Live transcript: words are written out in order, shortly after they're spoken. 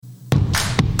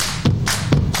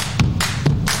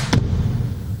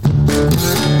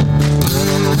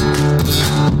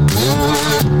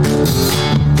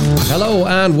Hello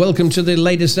and welcome to the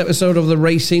latest episode of the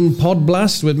Racing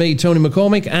Podblast with me, Tony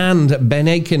McCormick, and Ben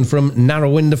Aiken from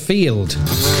Narrow in the Field.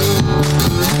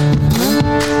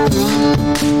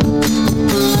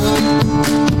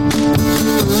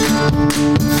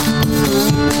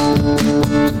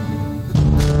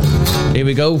 Here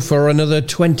we go for another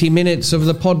 20 minutes of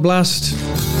the Podblast.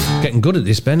 Getting good at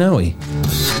this, Ben, are we?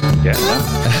 Yeah.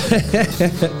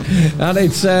 And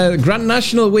it's Grand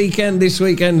National weekend this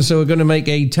weekend, so we're going to make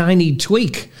a tiny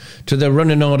tweak to the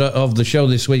running order of the show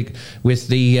this week with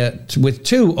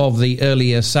two of the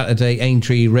earlier Saturday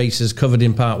Aintree races covered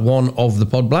in part one of the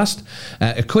Podblast.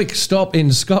 A quick stop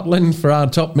in Scotland for our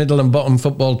top, middle and bottom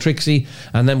football Trixie,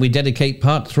 and then we dedicate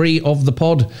part three of the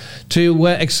pod to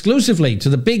exclusively to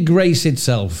the big race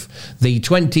itself, the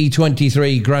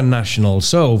 2023 Grand National.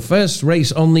 So first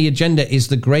race on the agenda is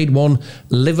the Grade 1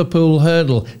 Liverpool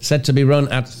Hurdle, set to be run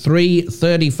at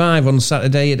 3:35 on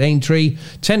Saturday at Aintree.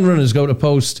 10 runners go to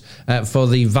post for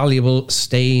the valuable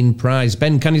staying prize.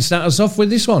 Ben, can you start us off with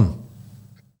this one?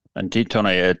 Indeed,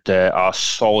 Tony. A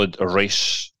solid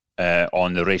race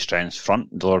on the race trends front,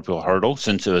 the Liverpool Hurdle,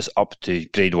 since it was up to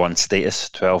Grade 1 status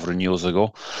 12 renewals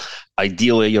ago.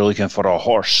 Ideally, you're looking for a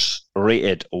horse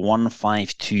rated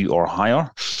 152 or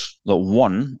higher that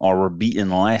won or were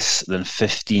beaten less than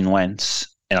 15 lengths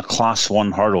in a Class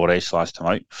 1 hurdle race last time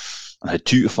out and had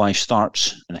 2 to 5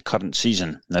 starts in the current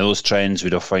season. Now, those trends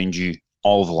would have found you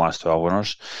all of the last 12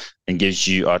 winners and gives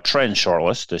you a trend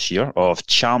shortlist this year of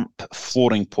Champ,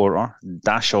 Flooring Porter,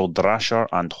 Dashel Drasher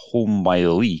and Home by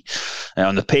the Lee.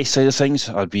 On the pace side of things,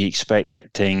 I'd be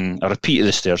expecting a repeat of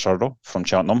the Stairs Hurdle from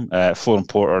Cheltenham. Flooring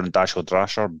Porter and Dashel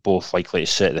Drasher both likely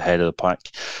to sit at the head of the pack,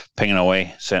 pinging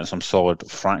away, setting some solid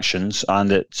fractions,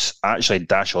 and it's actually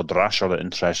Dashel Drasher that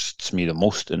interests me the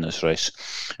most in this race.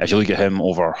 If you look at him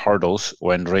over hurdles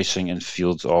when racing in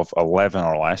fields of 11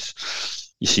 or less,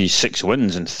 you see 6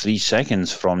 wins in 3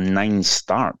 seconds from 9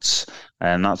 starts,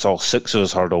 and that's all 6 of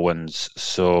his hurdle wins.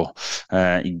 So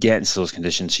he gets those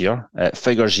conditions here.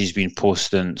 Figures he's been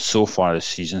posting so far this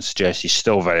season suggest he's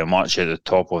still very much at the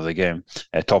top of the game,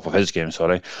 top of his game,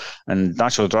 sorry. And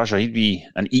Dashel Drasher, he'd be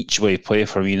an each-way play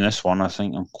for me in this one. I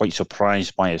think I'm quite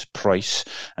surprised by his price.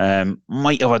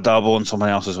 Might have a dabble on something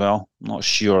else as well. Not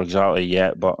sure exactly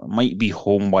yet, but might be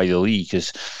Home by the Lee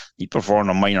because he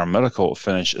performed a minor miracle to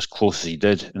finish as close as he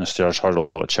did in the Stairs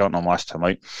Hurdle at Cheltenham last time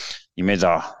out. He made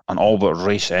an all but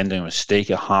race-ending mistake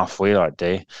at halfway that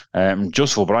day.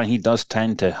 Joseph O'Brien, he does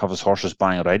tend to have his horses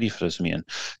bang ready for this meeting.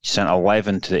 He sent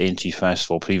 11 to the Aintree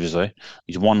Festival previously.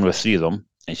 He's won with 3 of them.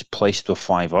 He's placed with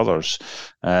 5 others.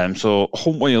 So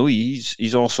Home by the Lee,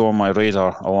 he's also on my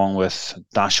radar, along with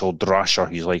Dashel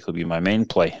Drasher. He's likely to be my main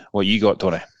play. What you got,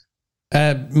 Tony?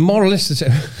 More or less,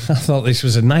 I thought this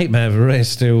was a nightmare of a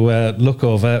race to look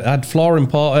over. I had Flooring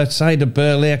Porter, Cider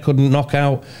Burley, I couldn't knock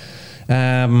out.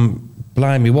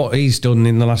 Blimey, what he's done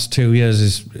in the last 2 years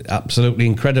is absolutely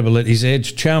incredible at his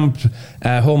age. Champ,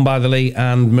 Home by the Lee,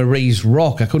 and Marie's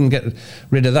Rock. I couldn't get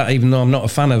rid of that, even though I'm not a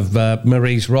fan of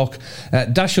Marie's Rock.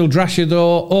 Dashel Drasher,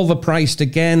 though, overpriced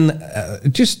again.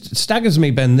 It just staggers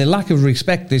me, Ben. The lack of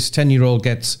respect this 10-year-old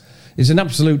gets is an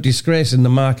absolute disgrace in the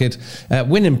market.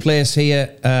 Winning place here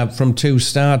from 2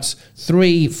 starts,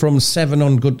 3 from 7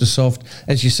 on good to soft.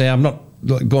 As you say, I'm not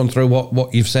going through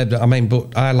what you've said,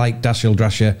 but I like Dashel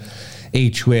Drasher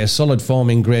each way. Solid form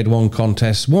in Grade 1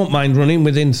 contests. Won't mind running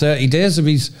within 30 days of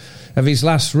his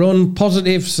last run.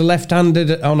 Positives,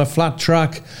 left-handed on a flat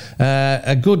track.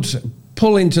 A good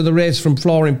pull into the race from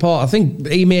Flooring Porter. I think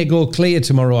he may go clear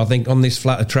tomorrow, on this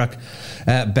flatter track,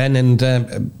 Ben,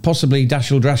 and possibly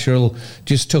Dashel Drasher will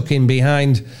just tuck in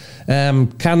behind.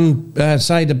 Can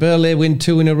Cider Burley win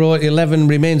 2 in a row at 11?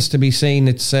 Remains to be seen.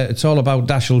 It's all about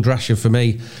Dashel Drasher for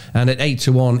me, and at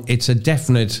 8-1, it's a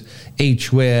definite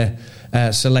each way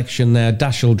selection there.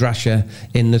 Dashel Drasher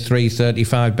in the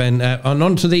 3:35, Ben. And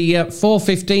on to the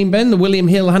 4:15, Ben, the William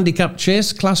Hill Handicap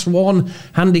Chase, Class 1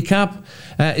 Handicap.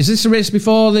 Is this a race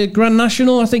before the Grand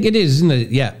National? I think it is, isn't it?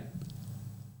 Yeah.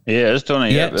 Yeah, it's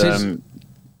Tony. Yeah, it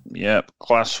is.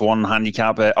 Class 1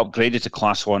 Handicap, upgraded to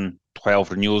Class 1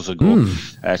 12 renewals ago.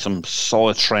 Some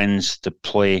solid trends to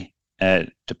play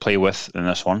with in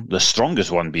this one. The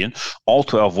strongest one being all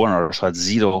 12 winners had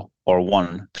 0 or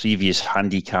 1 previous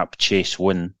handicap chase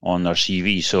win on their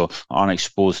CV, so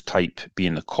unexposed type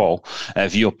being the call.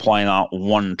 If you apply that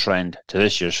one trend to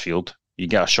this year's field, you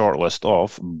get a short list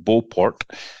of Beauport,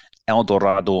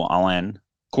 Eldorado Alain,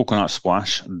 Coconut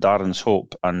Splash, Darren's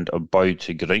Hope, and A Bow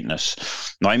to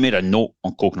Greatness. Now, I made a note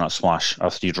on Coconut Splash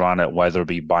after he ran at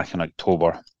Weatherby back in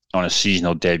October on his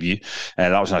seasonal debut.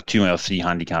 That was in a 2 mile 3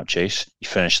 handicap chase. He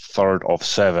finished third of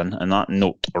 7, and that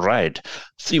note read,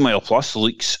 3 mile plus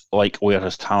looks like where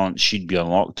his talent should be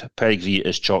unlocked. Pedigree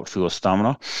is chock full of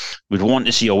stamina. We'd want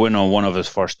to see a win on one of his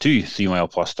first 2 3 mile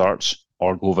plus starts,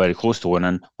 or go very close to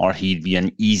winning, or he'd be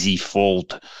an easy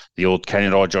fold. The old Kenny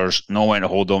Rogers, know when to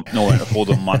hold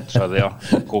him mantra there,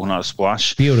 Coconut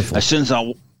Splash. Beautiful. Since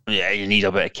that, you need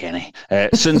a bit of Kenny.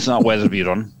 Since that Weatherby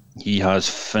run, he has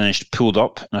finished pulled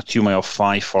up in a 2 mile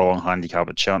 5 furlong handicap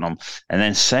at Cheltenham, and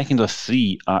then second of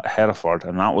 3 at Hereford,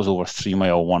 and that was over 3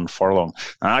 mile 1 furlong.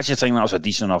 And I actually think that was a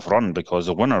decent enough run, because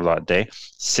the winner that day,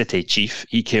 City Chief,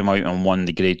 he came out and won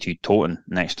the Grade 2 Toten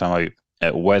next time out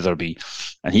at Weatherby,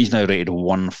 and he's now rated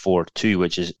 142,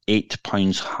 which is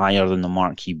 £8 higher than the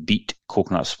mark he beat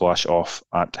Coconut Splash off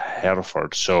at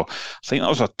Hereford. So I think that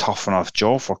was a tough enough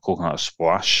job for Coconut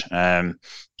Splash at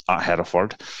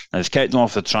Hereford, and it's kept him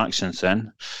off the track since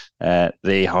then.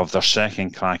 They have their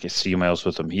second crack at 3 miles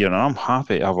with him here, and I'm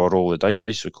happy to have a roll of the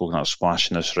dice with Coconut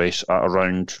Splash in this race at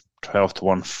around 12 to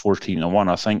 1, 14 to 1.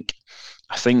 I think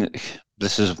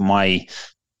this is my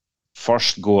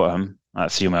first go at him at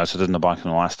 3 miles. I did in the back of the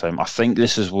last time. I think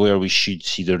this is where we should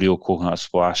see the real Coconut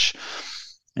Splash.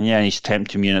 And yeah, he's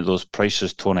tempting me in at those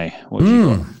prices, Tony. What have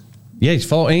you got? Yeah, he's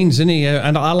 14s, isn't he?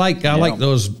 And I like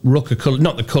those Rucker colours,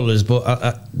 not the colours,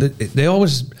 but they've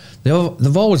always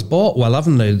bought well,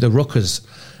 haven't they? The Ruckers.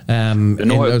 They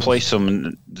know how to place them,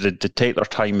 and they take their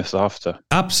time if they have to.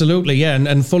 Absolutely, yeah,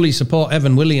 and fully support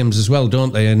Evan Williams as well,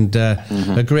 don't they? And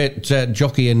a great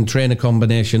jockey and trainer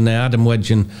combination there, Adam Wedge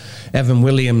and Evan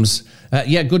Williams.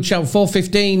 Good shout,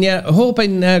 4:15. Yeah,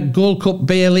 hoping Gold Cup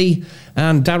Bailey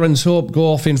and Darren's Hope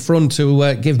go off in front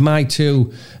to give my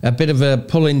 2 a bit of a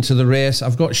pull into the race.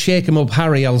 I've got Shake 'em Up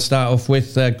Harry. I'll start off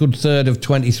with a good third of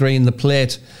 23 in the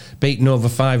plate, beaten over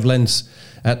 5 lengths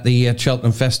at the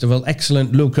Cheltenham Festival.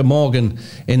 Excellent Luca Morgan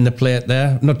in the plate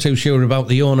there. Not too sure about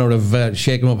the owner of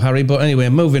Shake 'em Up Harry, but anyway,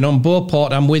 moving on.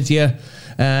 Beauport, I'm with you.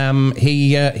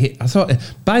 I thought,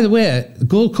 by the way,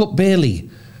 Gold Cup Bailey,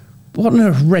 what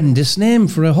an horrendous name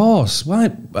for a horse.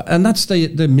 Why? And that's the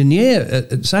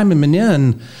Meunier, Simon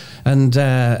Meunier and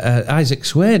Isaac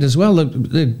Swade as well.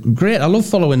 They're great. I love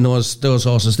following those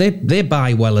horses. They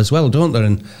buy well as well, don't they?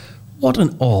 And what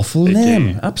an awful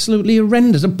name. Absolutely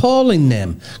horrendous. Appalling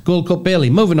name. Gold Cup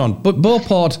Bailey. Moving on. But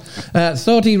Beauport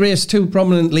thought he raced too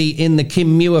prominently in the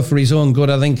Kim Muir for his own good,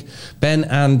 I think, Ben,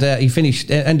 and he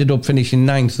ended up finishing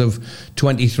 9th of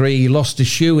 23. He lost a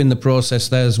shoe in the process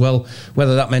there as well.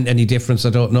 Whether that meant any difference, I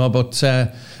don't know. But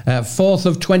 4th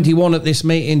of 21 at this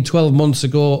meeting 12 months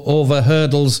ago over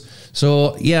hurdles.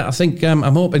 So, yeah, I think I'm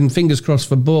hoping, fingers crossed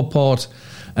for Beauport,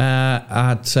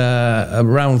 at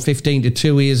around 15 to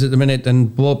 2 he is at the minute,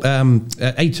 and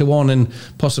 8 to 1, and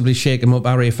possibly Shake 'em Up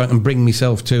Harry if I can bring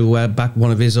myself to back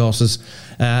one of his horses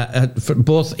for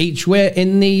both each way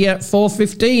in the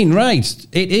 4:15. Right,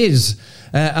 it is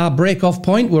our break-off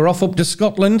point. We're off up to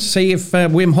Scotland, see if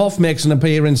Wim Hof makes an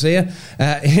appearance here.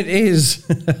 It is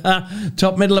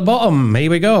top, middle, or bottom.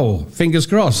 Here we go, fingers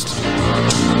crossed.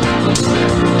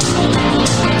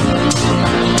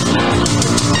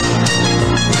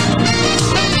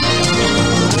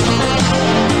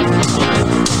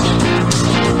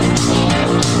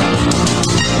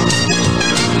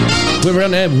 We were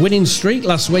on a winning streak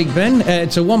last week, Ben.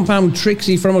 It's a £1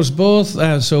 Trixie from us both,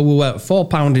 so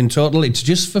 £4 in total. It's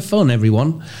just for fun,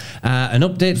 everyone. An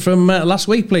update from last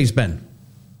week, please, Ben.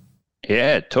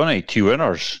 Yeah, Tony, 2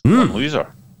 winners, 1 loser,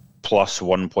 plus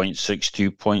 1.62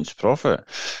 points profit.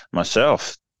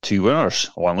 Myself, 2 winners,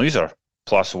 1 loser,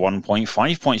 plus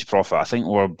 1.5 points profit. I think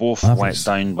we're both let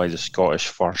down by the Scottish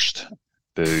first.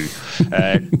 Boo.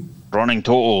 Running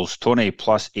totals, Tony,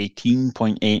 plus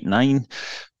 18.89.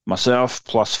 Myself,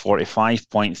 plus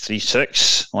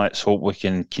 45.36. Let's hope we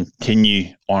can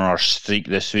continue on our streak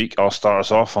this week. I'll start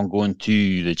us off. I'm going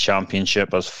to the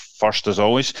championship as first as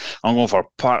always. I'm going for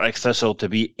Partick Thistle to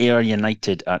beat Ayr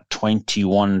United at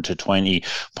 21 to 20.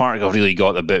 Partick have really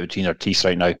got the bit between their teeth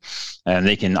right now, and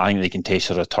I think they can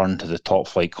taste a return to the top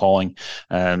flight calling.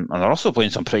 And they're also playing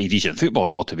some pretty decent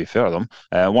football, to be fair to them.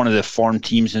 One of the form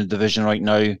teams in the division right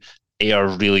now. Ayr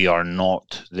really are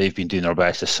not. They've been doing their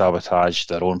best to sabotage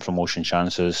their own promotion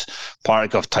chances.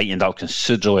 Partick have tightened up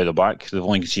considerably at the back. They've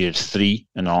only conceded 3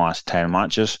 in the last 10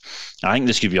 matches. I think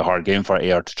this could be a hard game for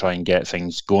Ayr to try and get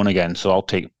things going again. So I'll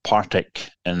take Partick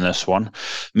in this one.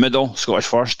 Middle, Scottish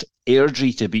First,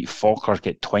 Aintree to beat Falkirk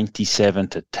at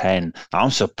 27-10.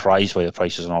 I'm surprised by the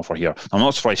prices on offer here. I'm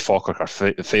not surprised Falkirk are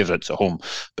favourites at home,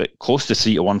 but close to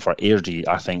 3-1 for Aintree,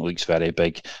 I think looks very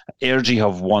big. Aintree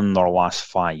have won their last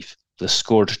 5. They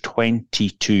scored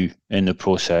 22 in the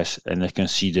process and they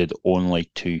conceded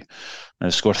only 2. And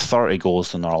they've scored 30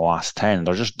 goals in their last 10.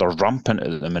 They're rampant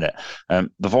at the minute.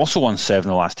 They've also won 7 in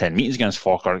the last 10 meetings against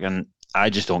Falkirk, and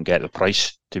I just don't get the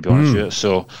price, to be honest with you.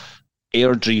 So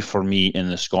Aintree for me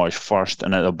in the Scottish First,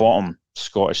 and at the bottom,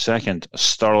 Scottish Second,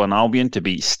 Stirling Albion to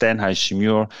beat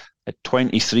Stenhousemuir at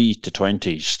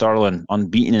 23-20. Stirling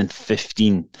unbeaten in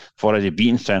 15. They've already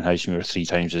beaten Stenhousemuir 3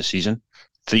 times this season.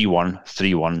 3-1,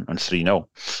 3-1 and 3-0.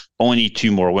 Only need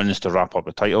 2 more wins to wrap up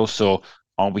the title, so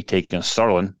I'll be taking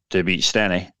Stirling to beat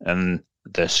Steny in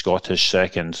the Scottish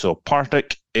Second. So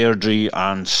Partick, Aintree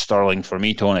and Stirling for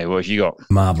me. Tony, what have you got?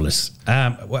 Marvellous.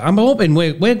 I'm hoping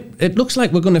it looks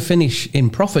like we're going to finish in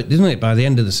profit, doesn't it, by the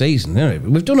end of the season?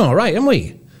 We've done all right, haven't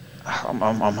we? I'm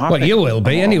happy. Well, you will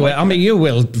be anyway. I mean, you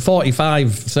will.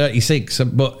 45, 36,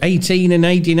 but 18 and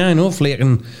 89, hopefully it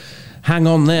can hang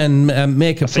on there and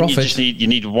make a profit. You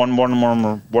need one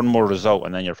more result,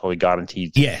 and then you're probably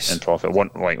guaranteed in profit.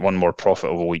 One more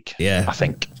profitable week. Yeah, I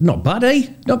think. Not bad, eh?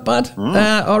 Not bad.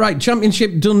 All right,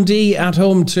 Championship, Dundee at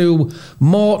home to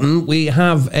Morton. We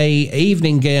have a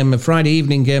Friday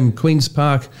evening game. Queen's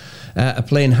Park are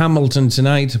playing Hamilton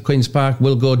tonight. Queen's Park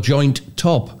will go joint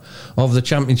top of the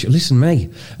Championship. Listen, me,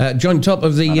 joint top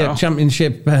of the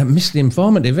Championship. Missed the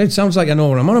informative. It sounds like I know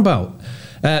what I'm on about.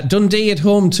 Dundee at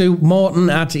home to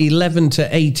Morton at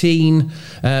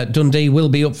 11-18. Dundee will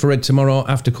be up for it tomorrow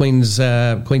after Queen's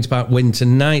Park win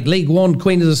tonight. League One,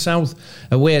 Queen of the South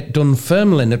away at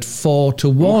Dunfermline at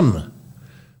 4-1.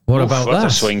 What about that?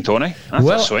 That's a swing, Tony. That's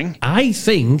a swing. I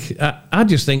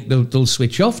just think they'll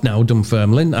switch off now,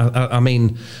 Dunfermline. I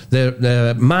mean,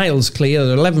 they're miles clear.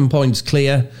 They're 11 points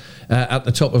clear. At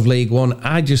the top of League One.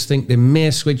 I just think they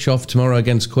may switch off tomorrow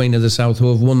against Queen of the South,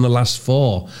 who have won the last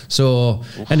 4. So,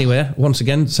 anyway, once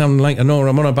again, sounding like I know what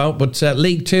I'm on about. But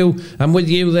League Two, I'm with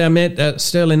you there, mate.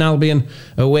 Stirling Albion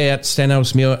away at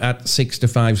Stenhousemuir at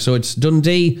 6-5. So it's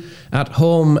Dundee at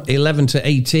home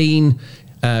 11-18.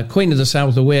 Queen of the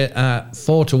South away at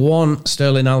 4-1.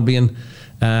 Stirling Albion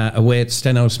away at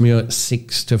Stenhousemuir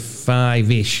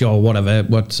 6-5-ish or whatever.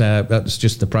 But that's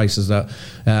just the prices that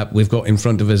we've got in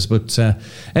front of us. But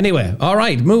anyway, all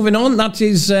right, moving on. That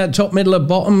is top, middle and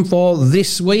bottom for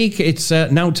this week. It's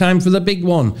now time for the big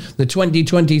one, the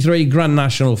 2023 Grand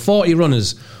National. 40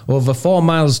 runners over 4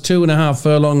 miles, 2.5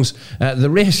 furlongs. The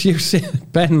race, you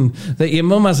said, Ben, that your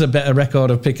mum has a better record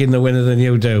of picking the winner than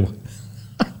you do.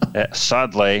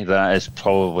 Sadly, that is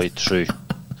probably true.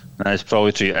 That's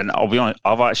probably true. And I'll be honest,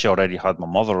 I've actually already had my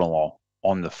mother-in-law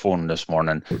on the phone this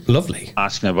morning. Lovely.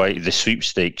 Asking about the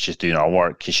sweepstakes she's doing her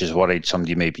work because she's worried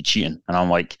somebody may be cheating. And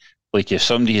I'm like if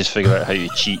somebody has figured out how to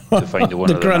cheat to find the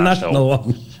winner of the Grand National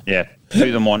one. Yeah,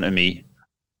 put them on to me.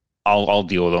 I'll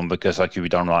deal with them because I could be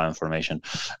done with that information.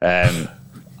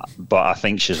 But I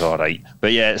think she's all right.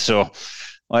 But yeah, so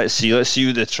let's see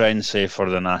what the trends say for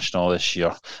the National this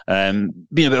year. Been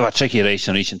a bit of a tricky race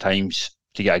in recent times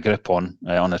to get a grip on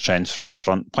the trends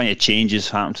front. Plenty of changes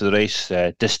happened to the race,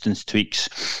 distance tweaks,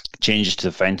 changes to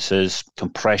the fences,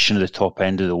 compression of the top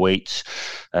end of the weights,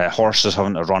 horses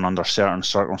having to run under certain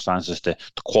circumstances to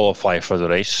qualify for the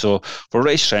race. So for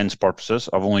race trends purposes,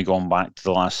 I've only gone back to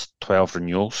the last 12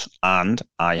 renewals, and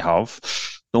I have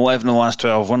 11 of the last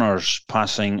 12 winners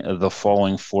passing the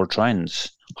following 4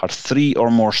 trends. Had 3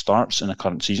 or more starts in the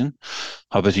current season,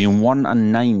 have between 1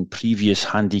 and 9 previous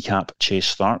handicap chase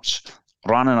starts,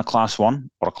 ran in a Class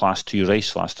 1 or a Class 2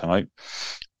 race last time out,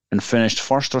 and finished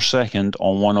first or second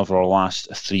on one of our last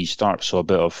 3 starts. So a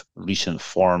bit of recent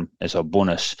form is a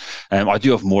bonus. I do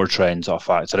have more trends I'll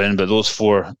factor in, but those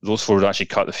four would actually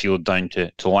cut the field down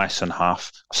to less than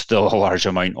half. Still a large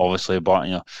amount, obviously, but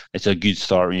it's a good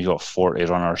start when you've got 40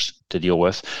 runners to deal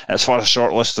with. As far as the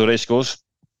short list of the race goes,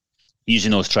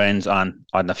 using those trends and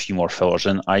adding a few more fillers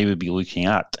in, I would be looking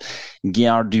at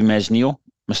Gaillard du Mesnil,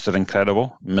 Mr.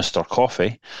 Incredible, Mr.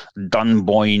 Coffee,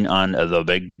 Dunboyne, and the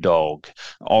Big Dog.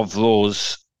 Of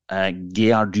those,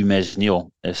 Gaillard du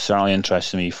Mesnil is certainly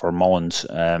interesting me for Mullins.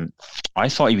 I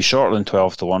thought he'd be shorter than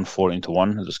 12-1,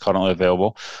 14-1, as it's currently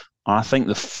available. I think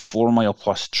the 4 mile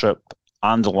plus trip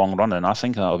and the long running, I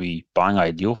think that'll be bang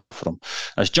ideal for him.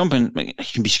 As jumping,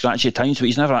 he can be scratchy at times, but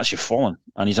he's never actually fallen,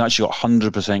 and he's actually got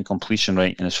 100% completion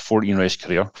rate in his 14 race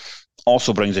career.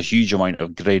 Also brings a huge amount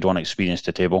of Grade 1 experience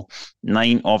to the table.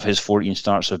 9 of his 14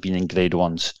 starts have been in Grade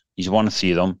 1s. He's won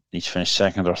 3 of them. He's finished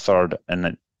second or third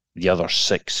in the other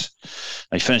 6.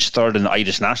 Now, he finished third in the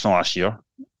Irish National last year,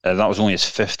 That was only his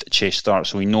 5th chase start,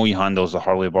 so we know he handles the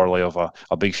hurly-burly of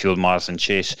a big field marathon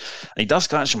chase. And he does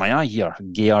catch my eye here,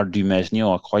 Gaillard du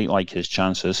Mesnil. I quite like his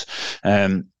chances.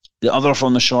 The other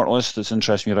from the shortlist that's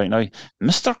interesting me right now,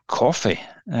 Mr. Coffee.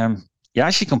 He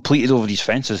actually completed over these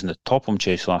fences in the Topham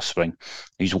Chase last spring.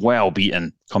 He's well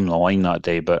beaten coming the line that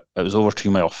day, but it was over 2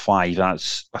 mile 5. I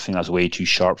think that's way too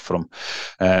sharp for him.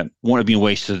 Won't have been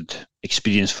wasted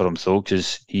experience for him though,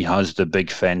 because he has the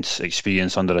big fence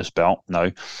experience under his belt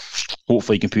now.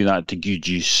 Hopefully he can put that to good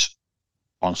use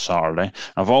on Saturday.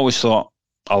 I've always thought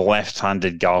a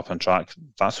left-handed galloping track,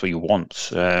 that's what he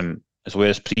wants. Is where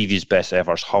his previous best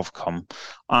efforts have come.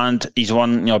 And he's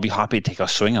one, I'll be happy to take a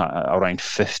swing at around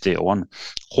 50 to 1.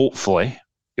 Hopefully,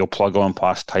 he'll plug on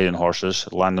past tiring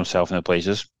horses, land himself in the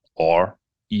places, or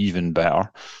even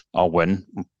better, a win.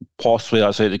 Possibly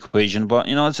that's out of the equation, but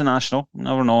it's a national. You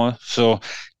never know. So,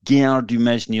 Gaillard du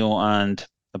Mesnil and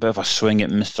a bit of a swing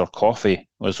at Mr. Coffee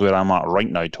was where I'm at right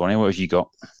now, Tony. What have you got?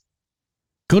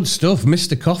 Good stuff,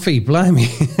 Mr. Coffee, blimey.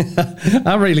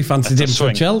 I really fancied him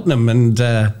for Cheltenham, and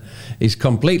he's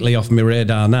completely off my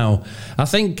radar now. I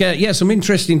think, some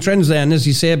interesting trends there. And as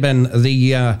you say, Ben,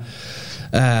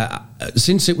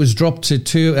 since it was dropped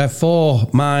to 4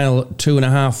 mile,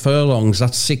 2.5 furlongs,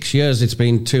 that's 6 years it's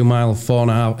been 2 mile,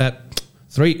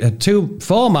 4.5,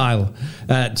 4 mile,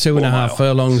 2.5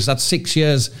 furlongs, that's 6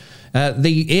 years.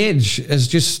 The age has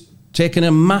just taken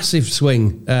a massive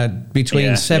swing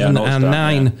between 7 and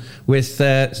 9, with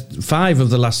 5 of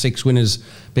the last 6 winners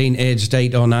being aged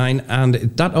 8 or 9, and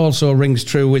that also rings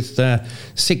true with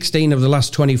 16 of the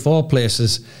last 24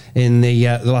 places in the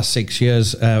last 6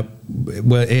 years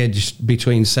were aged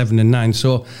between 7 and 9.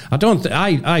 So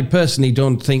I personally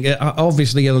don't think.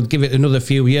 Obviously, I'll give it another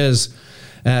few years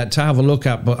to have a look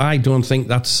at, but I don't think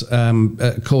that's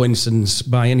a coincidence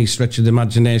by any stretch of the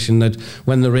imagination, that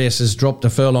when the race has dropped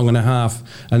 1.5 furlongs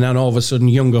and then all of a sudden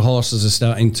younger horses are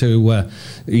starting to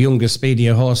younger,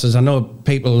 speedier horses. I know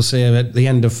people say at the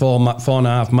end of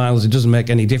 4.5 miles it doesn't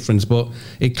make any difference, but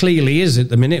it clearly is at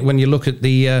the minute when you look at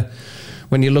the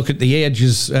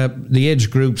ages, the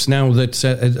age groups now that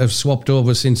have swapped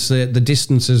over since the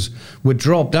distances were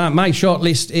dropped. My short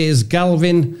list is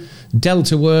Galvin,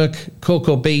 Delta Work,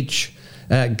 Cocoa Beach,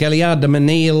 Gaillard du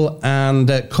Mesnil, and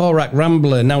Korak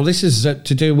Rambler. Now, this is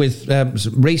to do with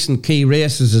recent key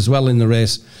races as well in the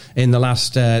race in the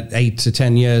last 8 to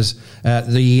 10 years.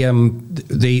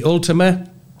 The Ultima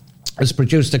has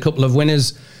produced a couple of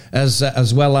winners,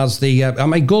 as well as the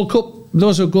Gold Cup.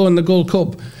 Those who go in the Gold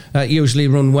Cup usually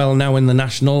run well now in the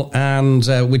National, and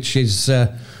which is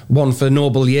one for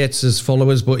Noble Yates's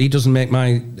followers, but he doesn't make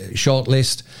my short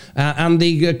list. And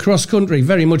the cross country,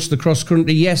 very much the cross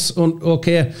country. Yes,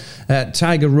 okay.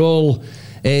 Tiger Roll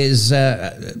is,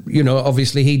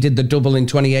 obviously he did the double in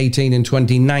 2018 and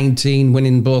 2019,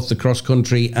 winning both the cross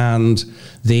country and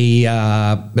the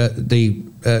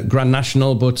Grand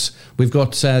National. But we've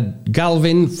got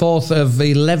Galvin, 4th of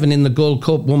 11 in the Gold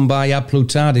Cup, won by A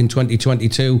Plutard in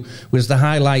 2022, was the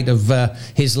highlight of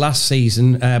his last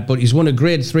season. But he's won a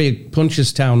Grade 3 at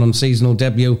Punchestown on seasonal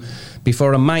debut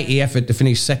before a mighty effort to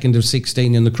finish 2nd of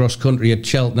 16 in the cross country at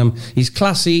Cheltenham. He's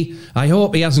classy. I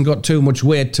hope he hasn't got too much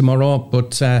weight tomorrow,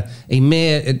 but he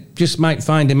might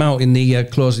find him out in the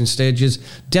closing stages.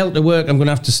 Delta Work I'm going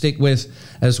to have to stick with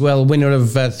as well, winner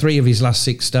of 3 of his last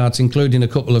 6 starts, including a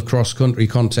couple of cross country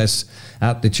contests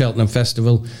at the Cheltenham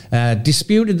Festival.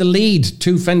 Disputed the lead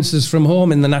 2 fences from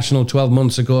home in the National 12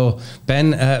 months ago,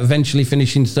 Ben, eventually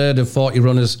finishing 3rd of 40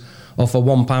 runners off a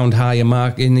 £1 higher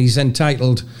mark, and he's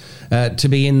entitled to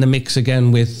be in the mix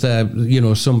again with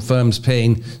some firms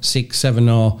paying 6, 7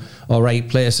 or 8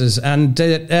 places. And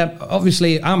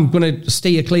obviously I'm going to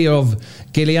steer clear of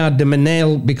Gaillard du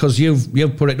Mesnil because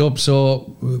you've put it up,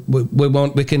 so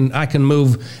I can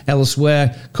move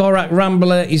elsewhere. Korak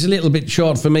Rambler, he's a little bit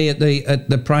short for me at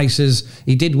the prices.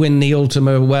 He did win the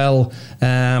Ultima well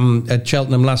at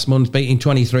Cheltenham last month, beating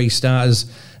 23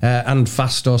 starters and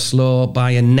fast or slow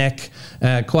by a neck.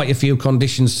 Quite a few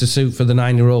conditions to suit for the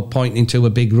 9-year-old, pointing to a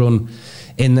big run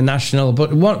in the National.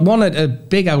 But one a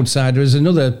big outsider is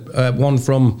another one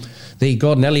from the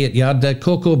Gordon Elliott yard,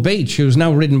 Cocoa Beach, who's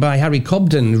now ridden by Harry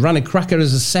Cobden, ran a cracker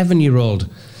as a 7-year-old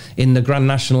in the Grand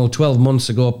National 12 months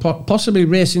ago, possibly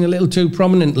racing a little too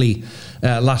prominently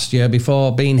last year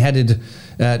before being headed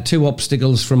 2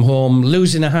 obstacles from home,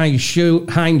 losing a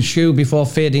hind shoe before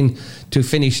fading to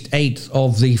finished 8th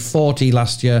of the 40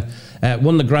 last year.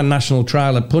 Won the Grand National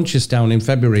trial at Punchestown in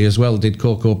February as well, did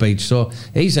Cocoa Beach. So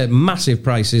he's at massive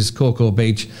prices, Cocoa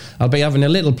Beach. I'll be having a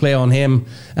little play on him,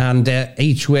 and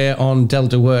each way on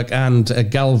Delta Work and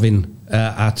Galvin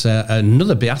at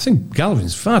another bit. I think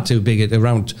Galvin's far too big at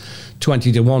around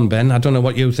 20-1, Ben. I don't know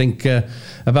what you think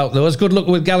about those. Good luck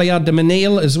with Galliard de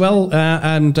Menil as well,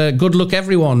 and good luck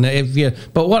everyone.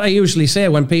 But what I usually say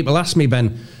when people ask me,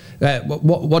 Ben,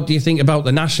 what do you think about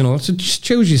the National? So just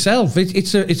choose yourself.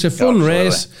 It's a fun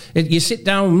race. You sit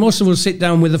down. Most of us sit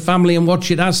down with the family and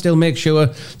watch it. I still make sure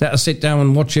that I sit down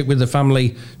and watch it with the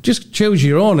family. Just choose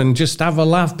your own and just have a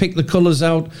laugh. Pick the colours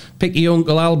out. Pick your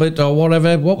Uncle Albert or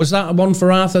whatever. What was that one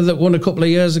for Arthur that won a couple of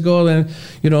years ago?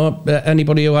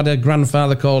 Anybody who had a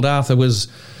grandfather called Arthur was,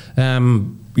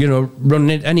 running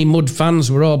it. Any Mud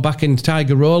fans were all back in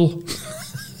Tiger Roll.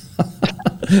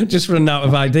 Just running out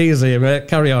of ideas here, mate.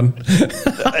 Carry on.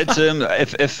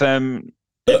 It's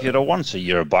if you're a once a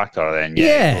year backer, then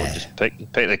just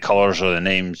pick the colours or the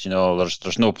names.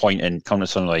 There's no point in coming to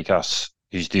someone like us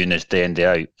who's doing this day in day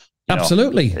out.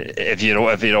 Absolutely. If you're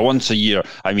a once a year,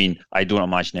 I mean, I don't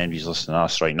imagine anybody's listening to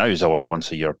us right now who's a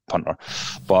once a year punter,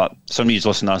 but somebody who's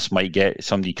listening to us might get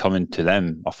somebody coming to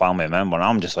them, a family member, and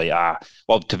I'm just like,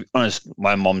 well, to be honest,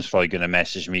 my mum's probably going to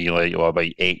message me like about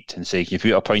 8 and say, can you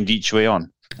put £1 each way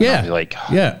on? And I'll be like,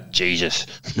 Jesus.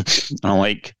 And I'm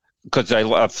like, because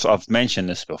I've mentioned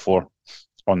this before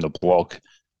on the blog.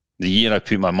 The year I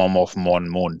put my mum off Moan,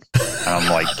 and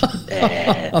I'm like,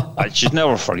 I should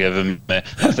never forgive him. I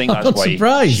think that's why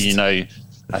surprised. I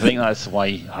think that's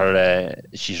why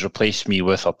she's replaced me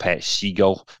with a pet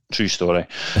seagull. True story.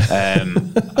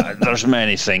 There's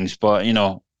many things, but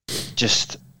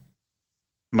just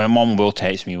my mum will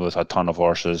text me with a ton of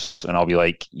horses, and I'll be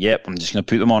like, "Yep, I'm just going to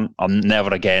put them on.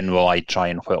 Never again will I try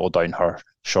and whittle down her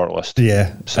shortlist."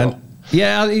 Yeah. So.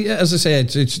 As I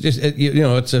said, it's just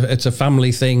it's a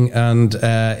family thing, and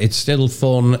it's still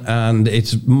fun, and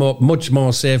it's much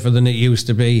more safer than it used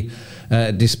to be,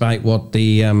 despite what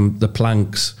the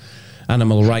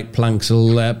animal right planks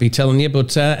will be telling you.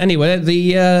 But anyway,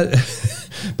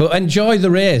 but enjoy the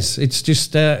race. It's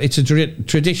just it's a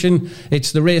tradition.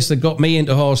 It's the race that got me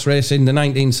into horse racing, the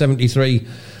 1973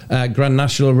 Grand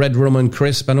National Red Rum and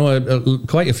Crisp. I know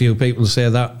quite a few people say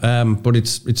that, but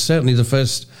it's certainly the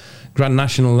first Grand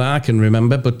National that I can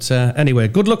remember. But anyway,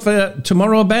 good luck for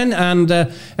tomorrow, Ben, and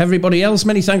everybody else.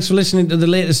 Many thanks for listening to the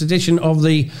latest edition of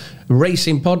the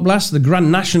Racing Podblast, the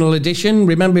Grand National edition.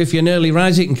 Remember, if you're an early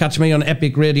riser, you can catch me on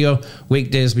Epic Radio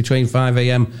weekdays between 5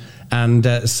 a.m. and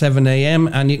 7 a.m.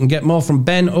 And you can get more from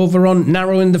Ben over on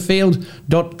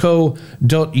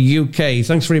narrowinthefield.co.uk.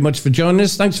 Thanks very much for joining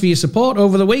us. Thanks for your support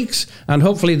over the weeks, and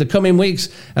hopefully the coming weeks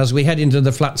as we head into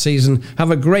the flat season.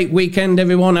 Have a great weekend,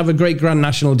 everyone. Have a great Grand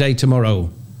National Day tomorrow.